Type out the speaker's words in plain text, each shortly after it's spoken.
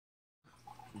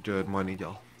Good morning,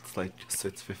 y'all. It's like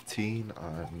 6:15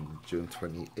 on June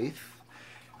 28th,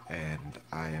 and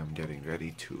I am getting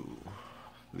ready to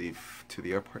leave to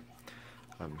the airport.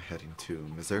 I'm heading to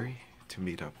Missouri to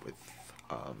meet up with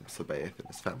Sabayeth and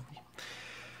his family.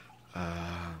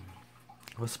 I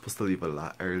was supposed to leave a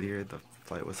lot earlier. The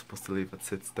flight was supposed to leave at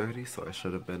 6:30, so I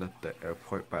should have been at the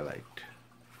airport by like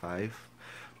 5,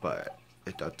 but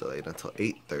it got delayed until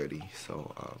 8:30,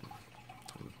 so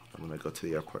I'm gonna go to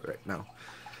the airport right now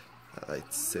at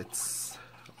like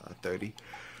 6:30.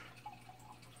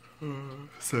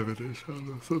 7-ish, I don't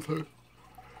know, sometime.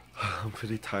 I'm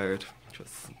pretty tired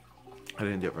because I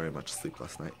didn't get very much sleep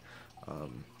last night.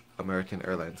 American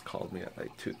Airlines called me at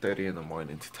like 2:30 in the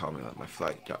morning to tell me that my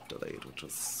flight got delayed, which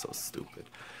was so stupid.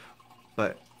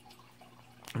 But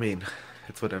I mean,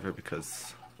 it's whatever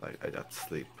because like I got to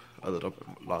sleep a little bit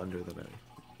longer than I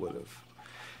would have.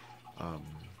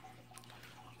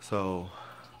 So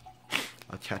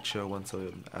I'll catch you once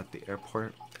I'm at the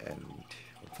airport and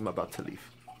once I'm about to leave.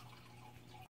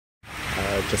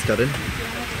 I just got in.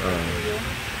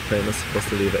 Plane was supposed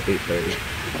to leave at 8:30,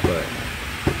 but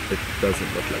it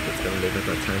doesn't look like it's gonna leave at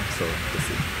that time, so we'll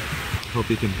see. Hope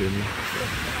you can hear me.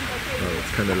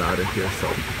 It's kind of loud in here, so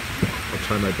I'll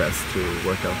try my best to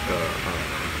work out the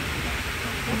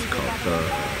what's it called, the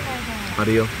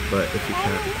audio. But if you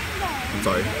can't, I'm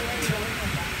sorry.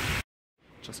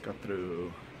 Just got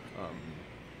through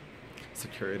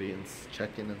security and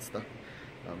check-in and stuff.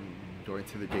 I'm going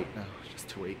to the gate now just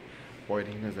to wait.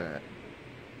 Boarding is at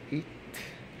 8,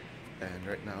 and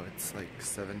right now it's like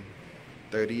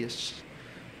 7:30ish,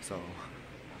 so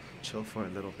chill for a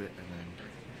little bit and then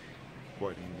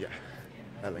boarding, yeah,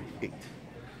 at like 8.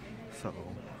 So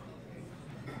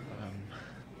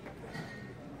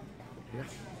yeah,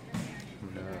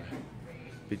 I'm gonna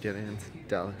be getting into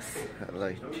Dallas at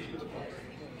like,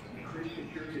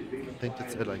 I think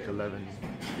it's at like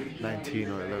 11:19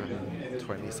 or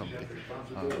 11:20 something,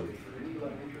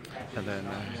 and then I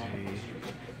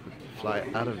fly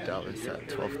out of Dallas at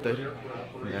 12:30,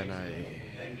 and then I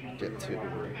get to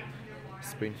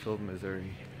Springfield,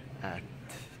 Missouri at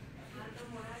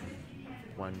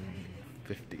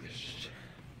 1:50ish.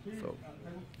 So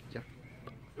yeah,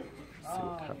 see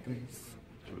what happens.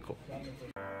 Should be cool.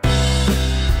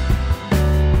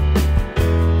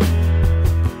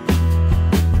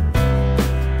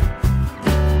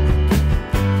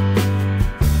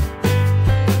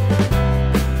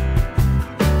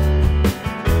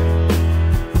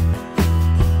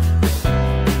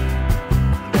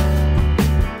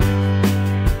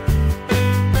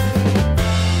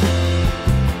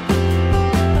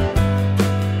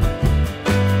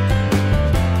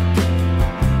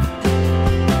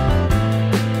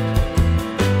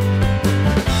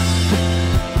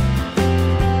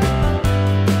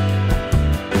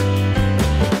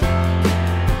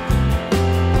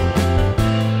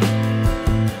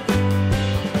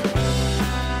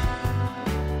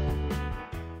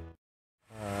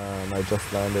 I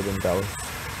just landed in Dallas.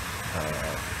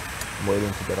 I'm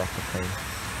waiting to get off the plane,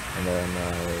 and then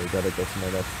I gotta go to my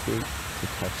next gate to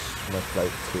catch my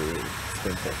flight to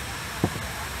Springfield.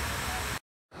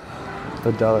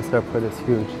 The Dallas airport is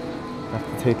huge. I have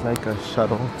to take like a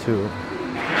shuttle to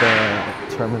the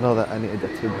terminal that I need to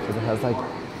get to because it has like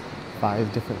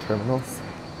 5 different terminals.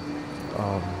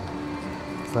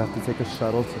 So I have to take a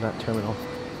shuttle to that terminal,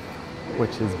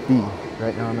 which is B.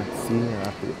 Right now I'm at C, and I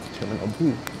have to get to terminal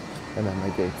B. And then my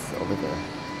gate's over there.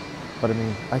 But I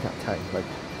mean, I got time. Like,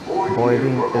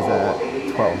 boarding is at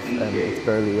 12 and it's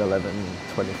barely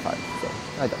 11:25, so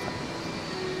I got time.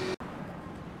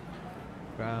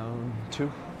 Round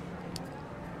 2.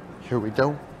 Here we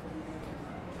go.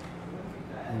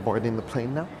 I'm boarding the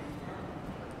plane now.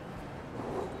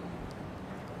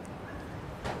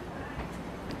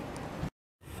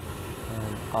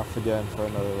 And off again for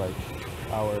another like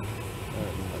hour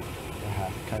and like a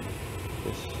half, kind of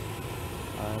ish.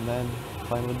 And then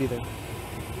finally be there.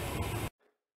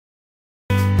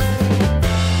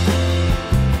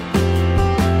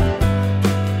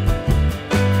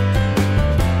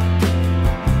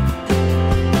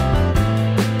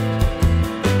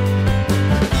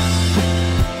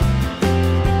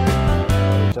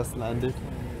 Just landed.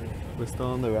 We're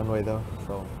still on the runway though,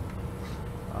 so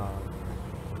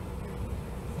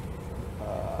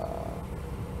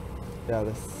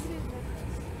yeah,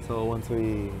 so once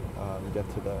we get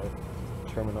to the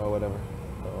terminal or whatever,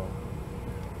 so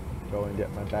go and get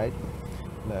my bag,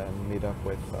 and then meet up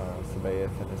with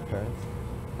Sabayeth and his parents.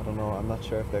 I don't know, I'm not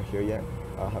sure if they're here yet.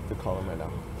 I'll have to call them right now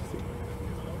to see.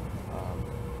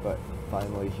 But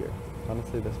finally here.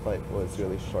 Honestly, this flight was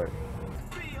really short.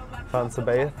 Found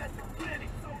Sabayeth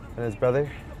and his brother.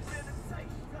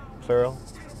 plural.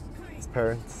 His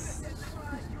parents.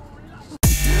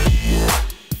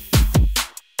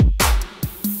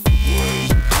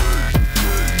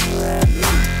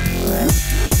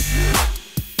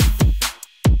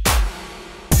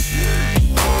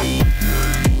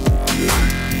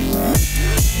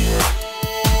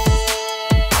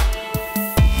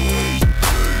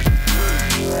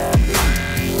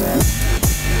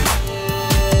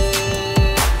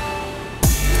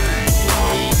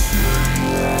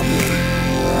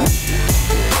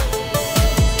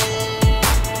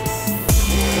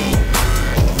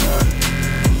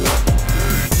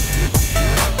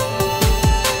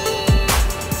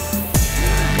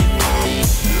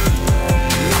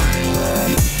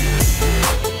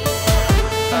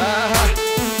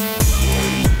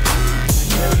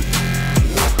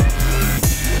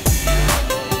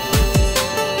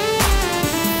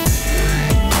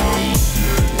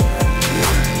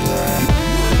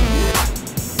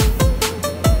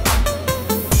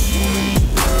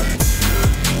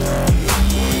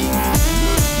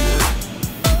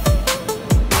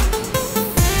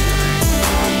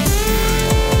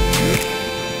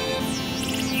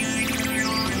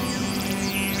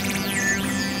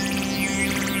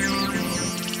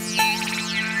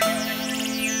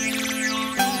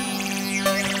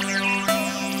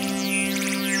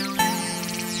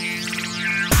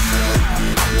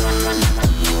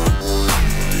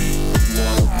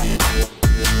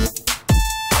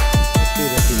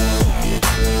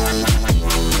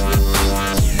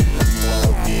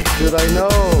 Dude, I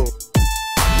know.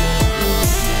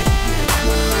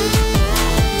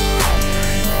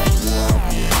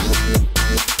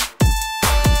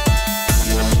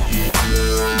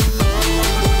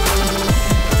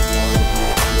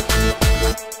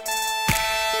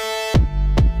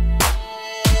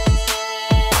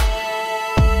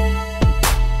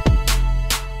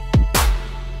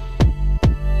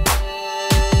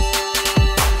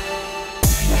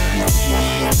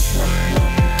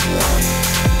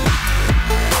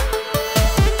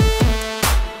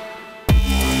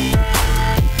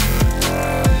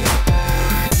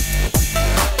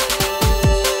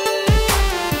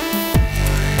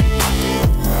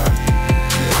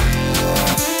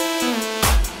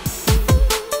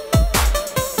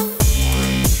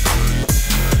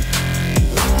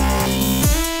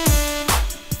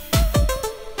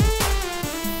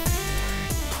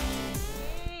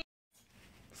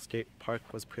 Skate park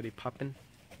was pretty poppin'.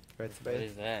 Right today. What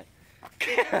is that?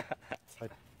 It's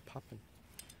like poppin'.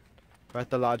 We're at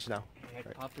the lodge now. Like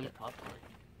right. popping popcorn.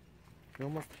 You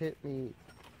almost hit me.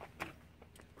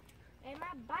 Hey, my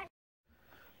butt.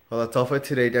 Well, that's all for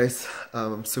today, guys.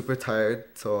 I'm super tired,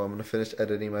 so I'm gonna finish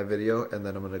editing my video and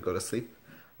then I'm gonna go to sleep.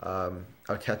 I'll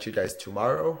catch you guys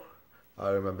tomorrow.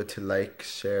 Remember to like,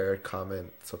 share,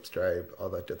 comment, subscribe, all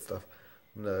that good stuff.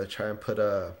 I'm gonna try and put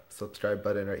a subscribe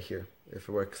button right here. If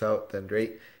it works out, then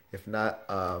great. If not,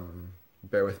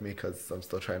 bear with me because I'm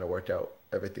still trying to work out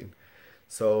everything.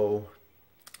 So,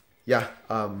 yeah,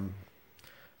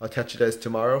 I'll catch you guys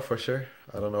tomorrow for sure.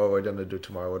 I don't know what we're gonna do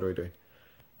tomorrow. What are we doing?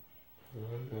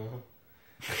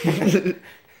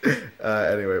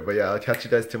 Anyway, but yeah, I'll catch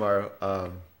you guys tomorrow.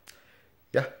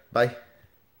 Yeah, bye.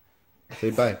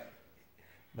 Say bye.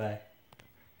 Bye.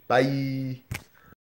 Bye.